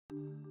Hey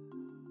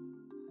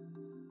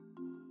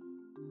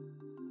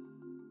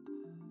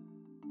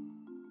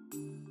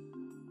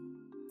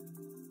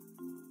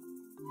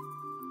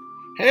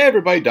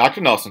everybody, Dr.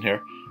 Nelson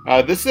here.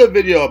 This is a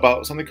video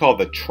about something called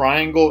the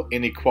Triangle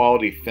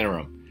Inequality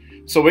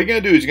Theorem. So what you're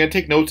going to do is you're going to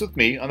take notes with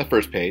me on the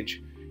first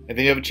page, and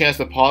then you have a chance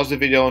to pause the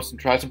video and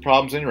try some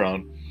problems on your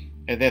own,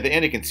 and then at the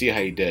end you can see how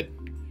you did.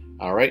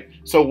 Alright,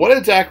 so what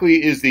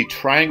exactly is the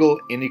Triangle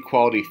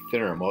Inequality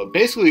Theorem? Well,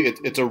 basically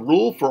it's a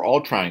rule for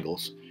all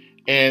triangles,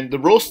 and the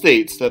rule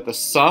states that the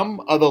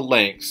sum of the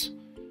lengths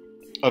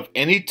of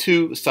any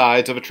two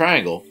sides of a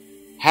triangle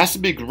has to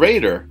be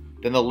greater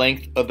than the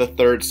length of the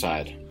third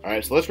side.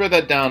 Alright, so let's write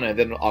that down and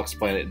then I'll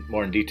explain it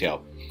more in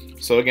detail.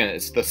 So again,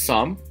 it's the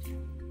sum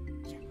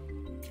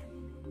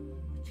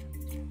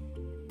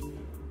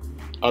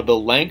of the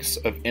lengths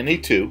of any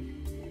two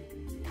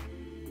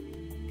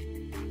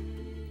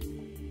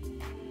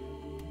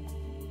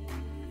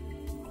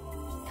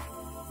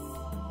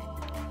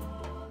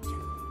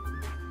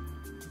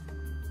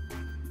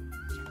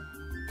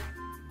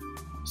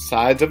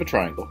sides of a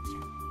triangle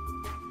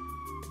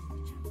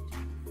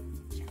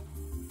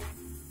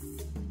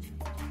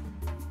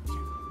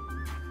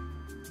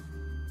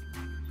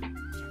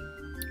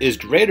is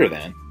greater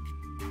than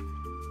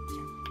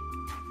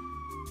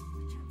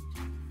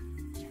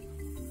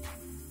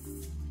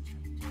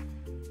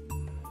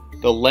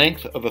the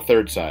length of the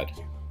third side.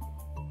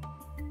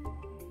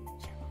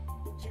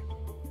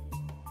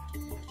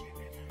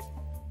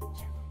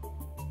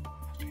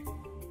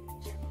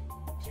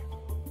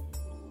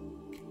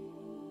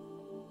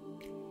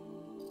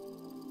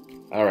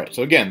 Alright,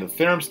 so again, the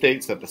theorem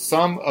states that the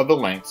sum of the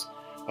lengths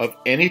of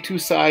any two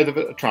sides of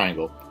a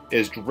triangle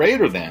is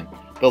greater than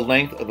the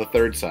length of the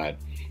third side.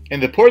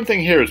 And the important thing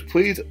here is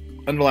please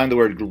underline the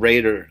word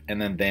greater and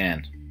then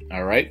than.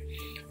 Alright?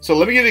 So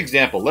let me give you an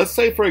example. Let's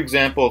say, for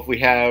example, if we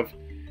have,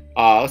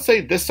 let's say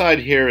this side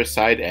here is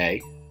side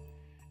A,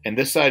 and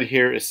this side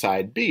here is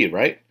side B,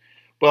 right?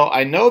 Well,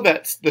 I know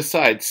that the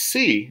side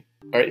C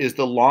is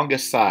the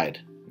longest side,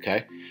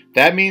 okay?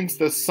 That means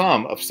the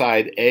sum of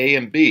side A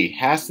and B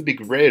has to be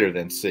greater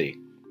than C,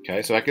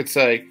 okay? So I could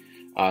say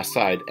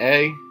side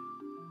A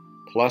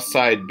plus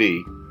side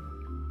B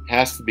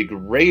has to be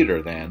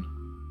greater than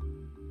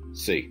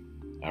C.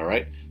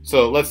 Alright,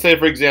 so let's say,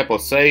 for example,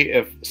 say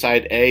if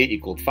side A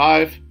equaled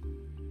 5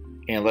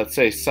 and let's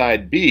say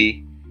side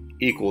B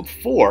equaled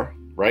 4,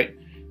 right?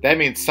 That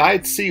means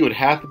side C would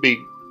have to be,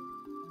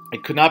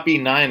 it could not be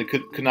 9, it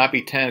could not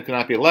be 10, it could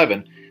not be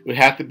 11, it would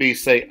have to be,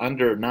 say,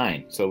 under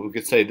 9. So we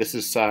could say this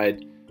is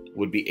side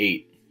would be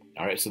 8.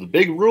 Alright, so the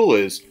big rule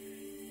is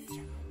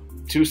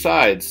two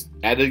sides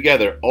added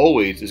together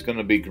always is going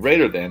to be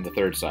greater than the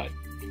third side.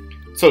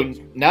 So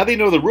now that you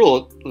know the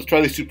rule, let's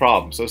try these two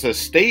problems. So it says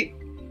state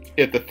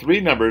if the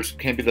three numbers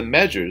can be the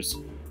measures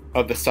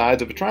of the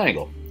sides of a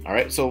triangle.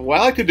 Alright, so what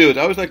I like to do is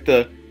I always like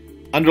to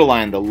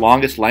underline the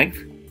longest length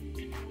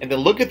and then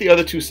look at the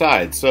other two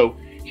sides. So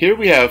here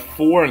we have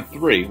 4 and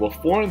 3. Well,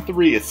 4 and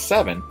 3 is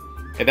 7,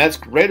 and that's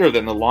greater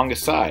than the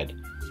longest side.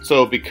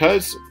 So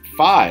because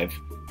 5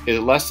 is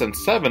less than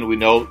 7, we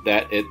know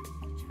that it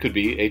could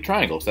be a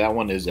triangle. So that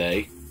one is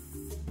a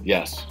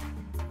yes.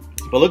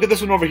 But look at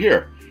this one over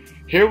here.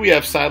 Here we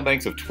have side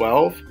lengths of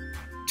 12,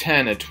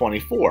 10, and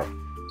 24.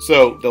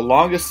 So the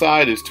longest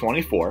side is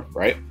 24,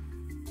 right?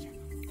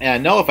 And I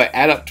know if I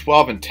add up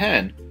 12 and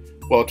 10,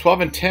 well,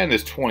 12 and 10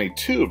 is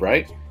 22,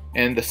 right?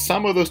 And the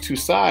sum of those two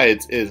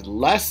sides is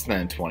less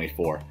than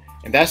 24.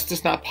 And that's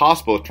just not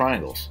possible with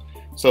triangles.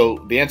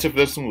 So the answer for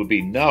this one would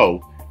be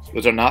no,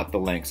 those are not the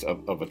lengths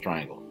of a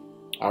triangle.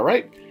 All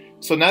right?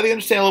 So now that you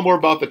understand a little more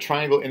about the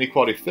Triangle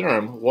Inequality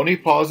Theorem, why don't you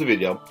pause the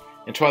video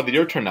and try the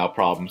Your Turn Now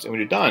problems, and when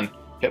you're done,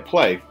 hit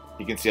play.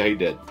 You can see how you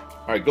did.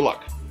 All right, good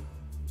luck.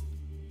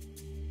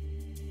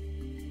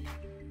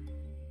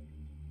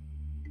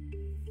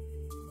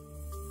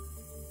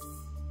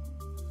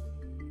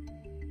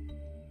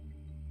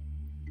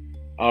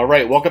 All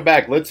right, welcome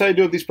back. Let's see how you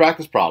do with these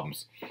practice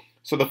problems.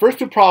 So the first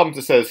two problems,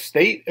 it says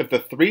state if the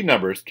three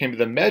numbers can be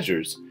the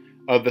measures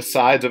of the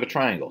sides of a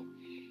triangle.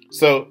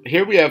 So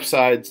here we have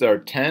sides that are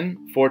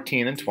 10,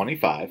 14, and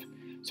 25.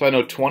 So I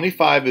know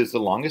 25 is the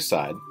longest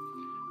side.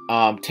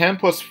 10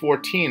 plus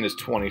 14 is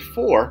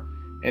 24.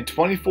 And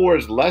 24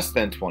 is less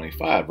than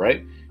 25,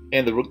 right?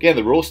 And again,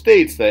 the rule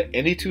states that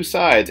any two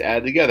sides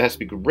added together has to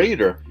be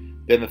greater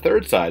than the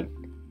third side.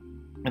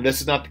 And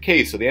this is not the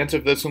case, so the answer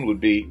for this one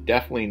would be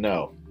definitely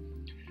no.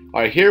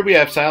 Alright, here we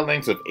have side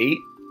lengths of 8,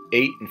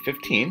 8, and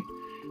 15.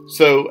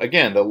 So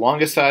again, the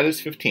longest side is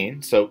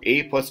 15, so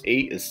 8 plus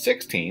 8 is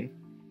 16.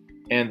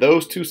 And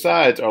those two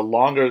sides are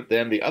longer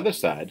than the other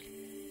side.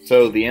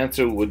 So the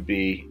answer would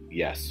be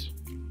yes.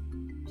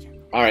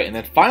 Alright, and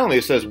then finally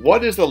it says,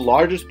 what is the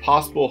largest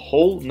possible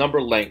whole number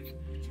length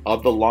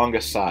of the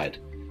longest side?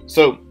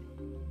 So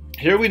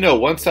here we know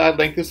one side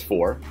length is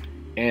 4,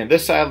 and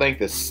this side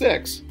length is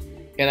 6,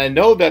 and I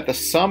know that the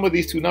sum of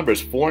these two numbers,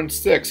 4 and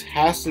 6,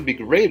 has to be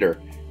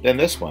greater than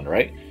this one,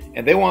 right?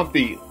 And they want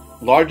the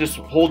largest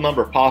whole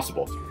number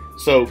possible.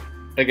 So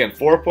again,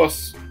 4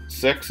 plus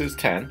 6 is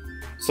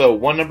 10, So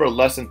one number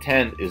less than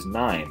 10 is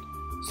 9.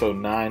 So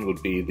 9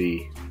 would be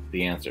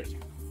the answer.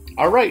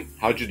 All right,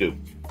 how'd you do?